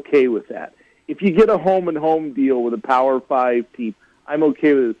 I'm okay with that. If you get a home-and-home deal with a Power 5 team, I'm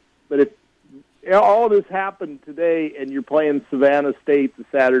okay with this. But if all this happened today and you're playing Savannah State the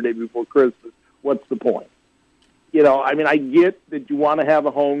Saturday before Christmas, what's the point? I get that you want to have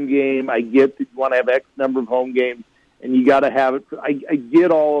a home game. I get that you want to have X number of home games, and you got to have it. I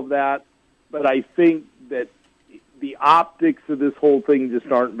get all of that, but I think that the optics of this whole thing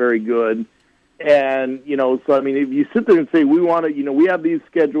just aren't very good. And, if you sit there and say, we want to, we have these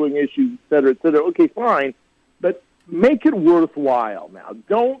scheduling issues, et cetera, okay, fine, but make it worthwhile now.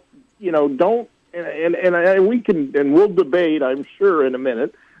 Don't, and we can, and we'll debate, I'm sure, in a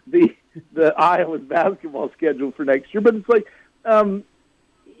minute, the Iowa's basketball schedule for next year, but it's like, I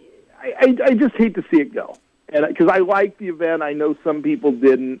just hate to see it go. And because I like the event, I know some people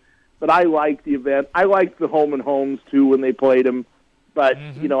didn't, but I like the event. I liked the home and homes, too, when they played them. But,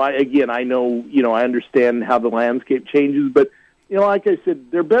 I know, I understand how the landscape changes. But, like I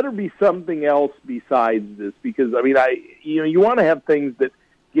said, there better be something else besides this. Because, you want to have things that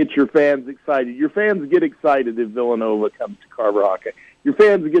get your fans excited. Your fans get excited if Villanova comes to Carver Hawkeye. Your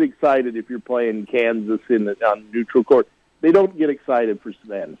fans get excited if you're playing Kansas on neutral court. They don't get excited for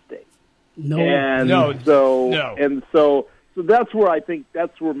Savannah State. So that's where I think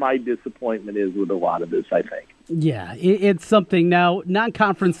that's where my disappointment is with a lot of this, I think. Yeah, it's something now,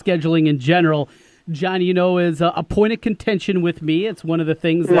 non-conference scheduling in general, John, is a point of contention with me. It's one of the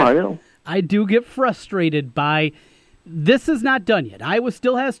things that I do get frustrated by. This is not done yet. Iowa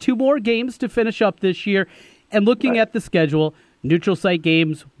still has 2 more games to finish up this year. And looking at the schedule, neutral site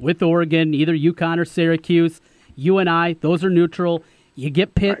games with Oregon, either UConn or Syracuse, UNI, those are neutral. You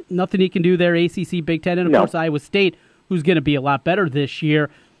get Pitt, nothing you can do there, ACC, Big Ten, and of course Iowa State, who's going to be a lot better this year.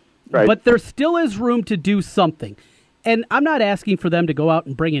 Right. But there still is room to do something. And I'm not asking for them to go out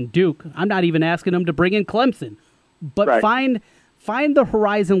and bring in Duke. I'm not even asking them to bring in Clemson. But find the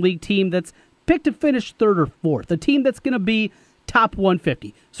Horizon League team that's picked to finish 3rd or 4th, a team that's going to be top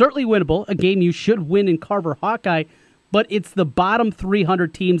 150. Certainly winnable, a game you should win in Carver Hawkeye, but it's the bottom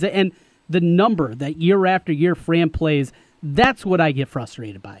 300 teams and the number that year after year Fran plays. That's what I get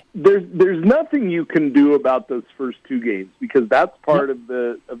frustrated by. There's nothing you can do about those first 2 games because that's part of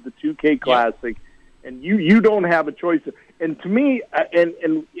the 2K Classic, and you don't have a choice. And to me,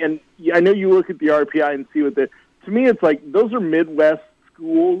 and I know you look at the RPI and see what to me it's like those are Midwest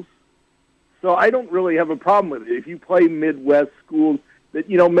schools, so I don't really have a problem with it. If you play Midwest schools that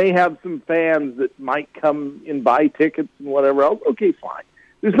may have some fans that might come and buy tickets and whatever else, okay, fine.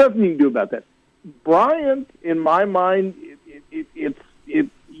 There's nothing you can do about that. Bryant, in my mind,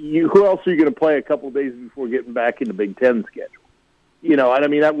 who else are you going to play a couple of days before getting back in the Big Ten schedule?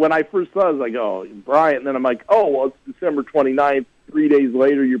 When I first saw it, I was like, oh, Bryant. And then I'm like, oh, well, it's December 29th. 3 days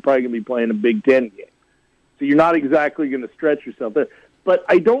later, you're probably going to be playing a Big Ten game. So you're not exactly going to stretch yourself there. But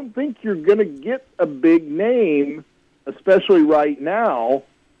I don't think you're going to get a big name, especially right now,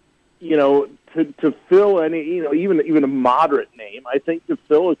 to fill any, even a moderate name, I think, to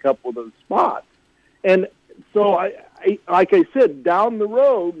fill a couple of those spots. And so, I like I said, down the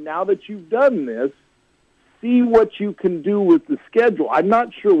road, now that you've done this, see what you can do with the schedule. I'm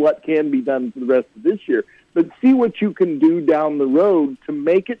not sure what can be done for the rest of this year, but see what you can do down the road to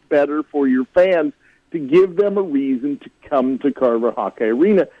make it better for your fans, to give them a reason to come to Carver Hawkeye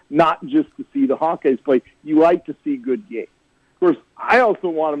Arena, not just to see the Hawkeyes play. You like to see good games. Of course, I also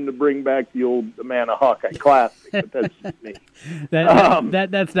want them to bring back the old Amana Hawkeye Classic, but that's just me.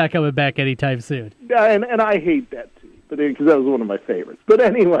 That's not coming back anytime soon. And I hate that too, because that was one of my favorites. But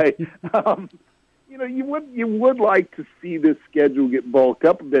anyway, you would like to see this schedule get bulked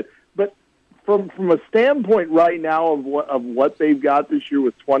up a bit. But from a standpoint right now of what they've got this year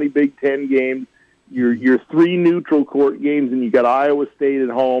with 20 Big Ten games, your 3 neutral court games, and you got Iowa State at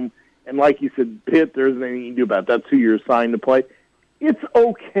home. And like you said, Pitt, there isn't anything you can do about it. That's who you're assigned to play. it's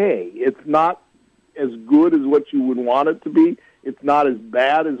okay. It's not as good as what you would want it to be. It's not as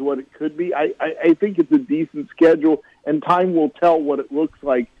bad as what it could be. I think it's a decent schedule, and time will tell what it looks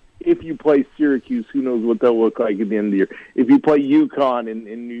like. If you play Syracuse, who knows what they'll look like at the end of the year. If you play UConn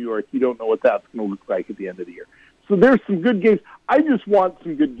in New York, you don't know what that's going to look like at the end of the year. So there's some good games. I just want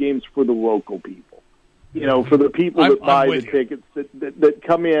some good games for the local people. You know, for the people that buy the tickets, that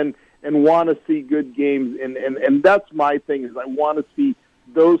come in and want to see good games. And that's my thing, is I want to see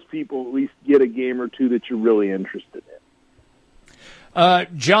those people at least get a game or two that you're really interested in.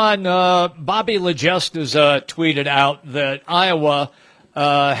 John, Bobby Legest has tweeted out that Iowa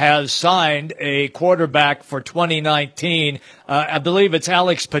has signed a quarterback for 2019. I believe it's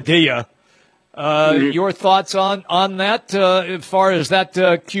Alex Padilla. Your thoughts on that as far as that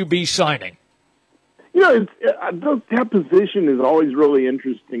QB signing? You know, that position is always really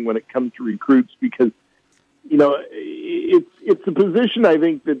interesting when it comes to recruits because, you know, it's a position I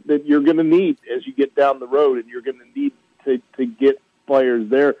think that you're going to need as you get down the road, and you're going to need to get players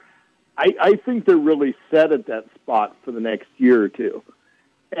there. I think they're really set at that spot for the next year or two.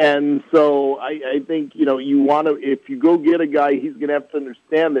 And so I think, you know, you want to, if you go get a guy, he's going to have to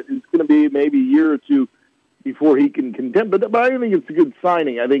understand that it's going to be maybe a year or two before he can contend. But I think it's a good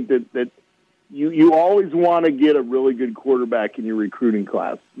signing. I think that you always want to get a really good quarterback in your recruiting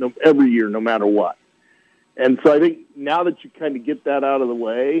class every year, no matter what. And so I think now that you kind of get that out of the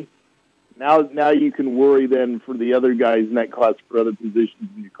way, now you can worry then for the other guys in that class for other positions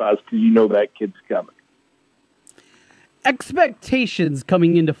in your class because you know that kid's coming. Expectations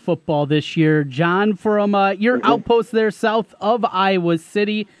coming into football this year, John, from your outpost there south of Iowa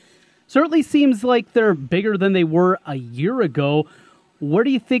City. Certainly seems like they're bigger than they were a year ago. Where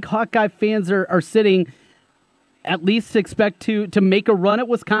do you think Hawkeye fans are sitting, at least expect to make a run at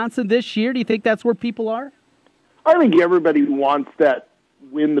Wisconsin this year? Do you think that's where people are? I think everybody wants that,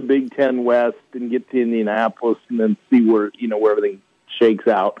 win the Big Ten West and get to Indianapolis and then see where everything shakes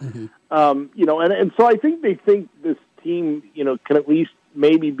out. Mm-hmm. You know, and so I think they think this team, you know, can at least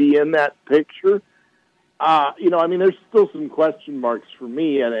maybe be in that picture. You know, I mean, there's still some question marks for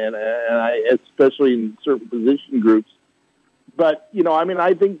me, and I, especially in certain position groups. But, you know, I mean,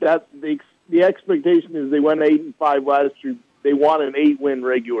 I think that the expectation is they went 8-5 last year. They want an 8-win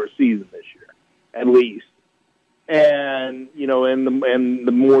regular season this year, at least. And, you know, and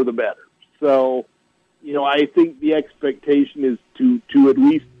the more the better. So, you know, I think the expectation is to at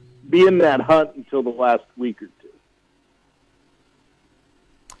least be in that hunt until the last week or two.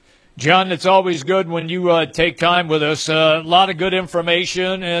 John, it's always good when you take time with us. A lot of good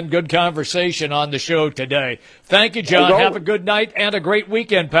information and good conversation on the show today. Thank you, John. Have a good night and a great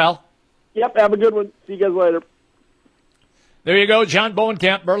weekend, pal. Yep, have a good one. See you guys later. There you go, John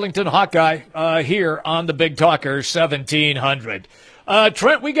Bowenkamp, Burlington Hawkeye, here on the Big Talker 1700.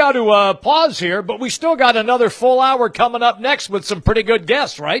 Trent, we got to pause here, but we still got another full hour coming up next with some pretty good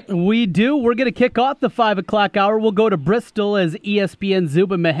guests, right? We do. We're going to kick off the 5 o'clock hour. We'll go to Bristol as ESPN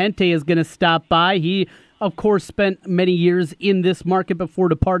Zuba Mahente is going to stop by. He, of course, spent many years in this market before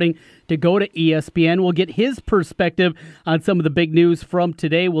departing to go to ESPN. We'll get his perspective on some of the big news from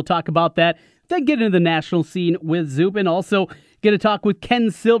today. We'll talk about that, then get into the national scene with Zubin. Also, get to talk with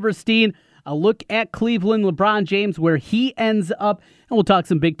Ken Silverstein. A look at Cleveland, LeBron James, where he ends up, and we'll talk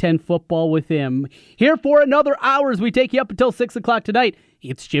some Big Ten football with him. Here for another hour as we take you up until 6 o'clock tonight.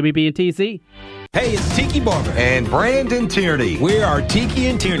 It's Jimmy B and TC. Hey, it's Tiki Barber and Brandon Tierney. We are Tiki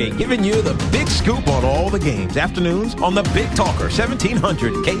and Tierney, giving you the big scoop on all the games. Afternoons on the Big Talker,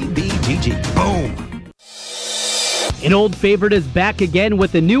 1700 KBGG. Boom. An old favorite is back again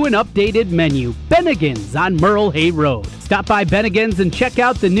with a new and updated menu, Bennigan's on Merle Hay Road. Stop by Bennigan's and check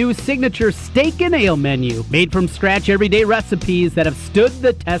out the new signature steak and ale menu, made from scratch everyday recipes that have stood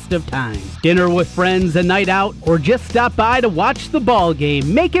the test of time. Dinner with friends, a night out, or just stop by to watch the ball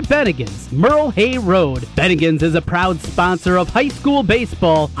game, make it Bennigan's, Merle Hay Road. Bennigan's is a proud sponsor of high school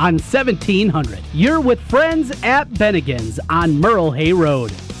baseball on 1700. You're with friends at Bennigan's on Merle Hay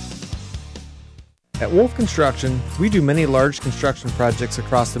Road. At Wolf Construction, we do many large construction projects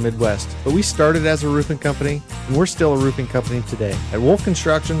across the Midwest, but we started as a roofing company, and we're still a roofing company today. At Wolf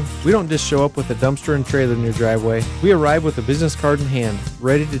Construction, we don't just show up with a dumpster and trailer in your driveway. We arrive with a business card in hand,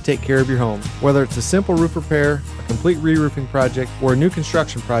 ready to take care of your home. Whether it's a simple roof repair, a complete re-roofing project, or a new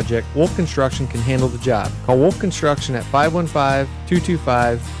construction project, Wolf Construction can handle the job. Call Wolf Construction at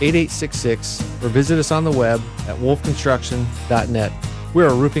 515-225-8866 or visit us on the web at wolfconstruction.net. We're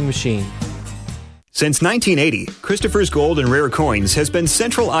a roofing machine. Since 1980, Christopher's Gold and Rare Coins has been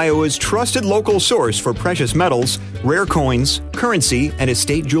Central Iowa's trusted local source for precious metals, rare coins, currency, and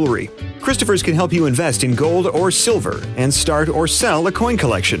estate jewelry. Christopher's can help you invest in gold or silver and start or sell a coin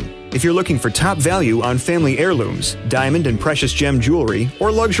collection. If you're looking for top value on family heirlooms, diamond and precious gem jewelry,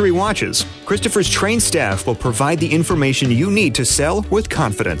 or luxury watches, Christopher's trained staff will provide the information you need to sell with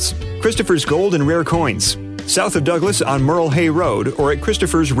confidence. Christopher's Gold and Rare Coins, south of Douglas on Merle Hay Road or at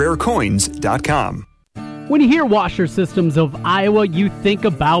Christopher'sRareCoins.com. When you hear Washer Systems of Iowa, you think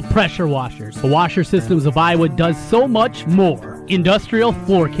about pressure washers. The Washer Systems of Iowa does so much more. Industrial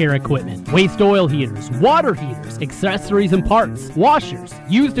floor care equipment, waste oil heaters, water heaters, accessories and parts, washers,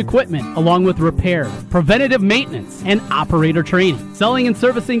 used equipment, along with repair, preventative maintenance, and operator training. Selling and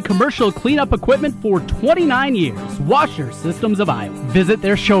servicing commercial cleanup equipment for 29 years. Washer Systems of Iowa. Visit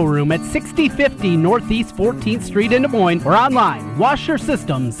their showroom at 6050 Northeast 14th Street in Des Moines or online,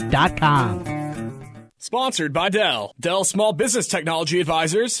 washersystems.com. Sponsored by Dell. Dell Small Business Technology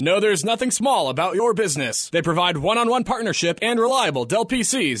Advisors know there's nothing small about your business. They provide one-on-one partnership and reliable Dell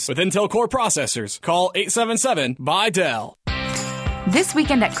PCs with Intel Core processors. Call 877-BUY-DELL. This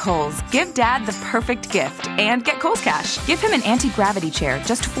weekend at Kohl's, give Dad the perfect gift and get Kohl's Cash. Give him an anti-gravity chair,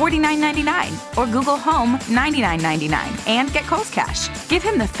 just $49.99, or Google Home, $99.99, and get Kohl's Cash. Give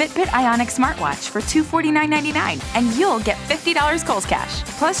him the Fitbit Ionic smartwatch for $249.99, and you'll get $50 Kohl's Cash.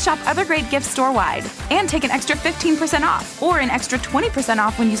 Plus, shop other great gifts store-wide and take an extra 15% off or an extra 20%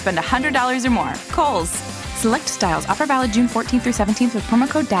 off when you spend $100 or more. Kohl's. Select styles. Offer valid June 14th through 17th with promo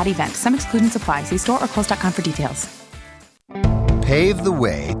code DADEVENT. Some exclusions apply. See store or Kohl's.com for details. Pave the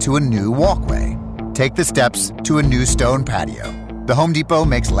way to a new walkway. Take the steps to a new stone patio. The Home Depot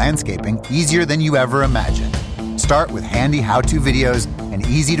makes landscaping easier than you ever imagined. Start with handy how-to videos and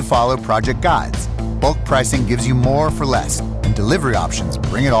easy-to-follow project guides. Bulk pricing gives you more for less, and delivery options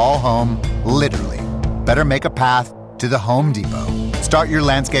bring it all home, literally. Better make a path to the Home Depot. Start your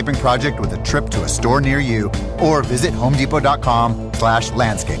landscaping project with a trip to a store near you or visit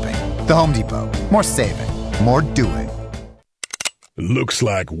homedepot.com/landscaping. The Home Depot. More saving, more doing. Looks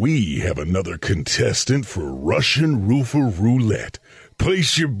like we have another contestant for Russian Roofer Roulette.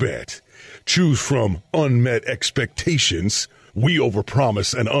 Place your bet. Choose from unmet expectations, we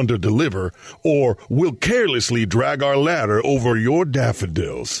overpromise and underdeliver, or we'll carelessly drag our ladder over your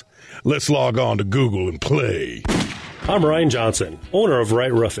daffodils. Let's log on to Google and play. I'm Ryan Johnson, owner of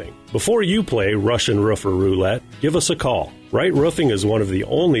Wright Roofing. Before you play Russian Roofer Roulette, give us a call. Wright Roofing is one of the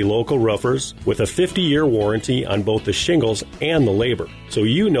only local roofers with a 50-year warranty on both the shingles and the labor. So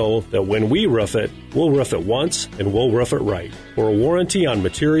you know that when we roof it, we'll roof it once and we'll roof it right. For a warranty on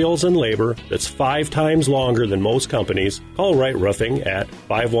materials and labor that's 5 times longer than most companies, call Wright Roofing at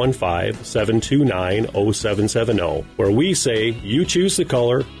 515-729-0770, where we say you choose the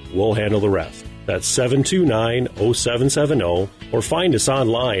color, we'll handle the rest. That's 729-0770, or find us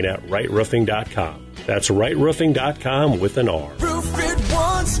online at wrightroofing.com. That's wrightroofing.com with an R. Roof it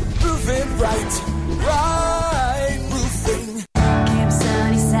once, roof it right. Right Roofing. Camp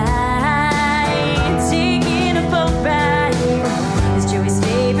Sunnyside, taking a boat ride is Joey's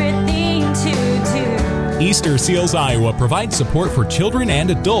favorite thing to do. Easter Seals Iowa provides support for children and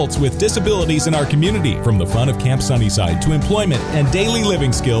adults with disabilities in our community. From the fun of Camp Sunnyside to employment and daily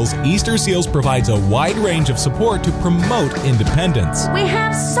living skills, Easter Seals provides a wide range of support to promote independence. We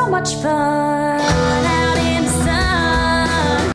have so much fun.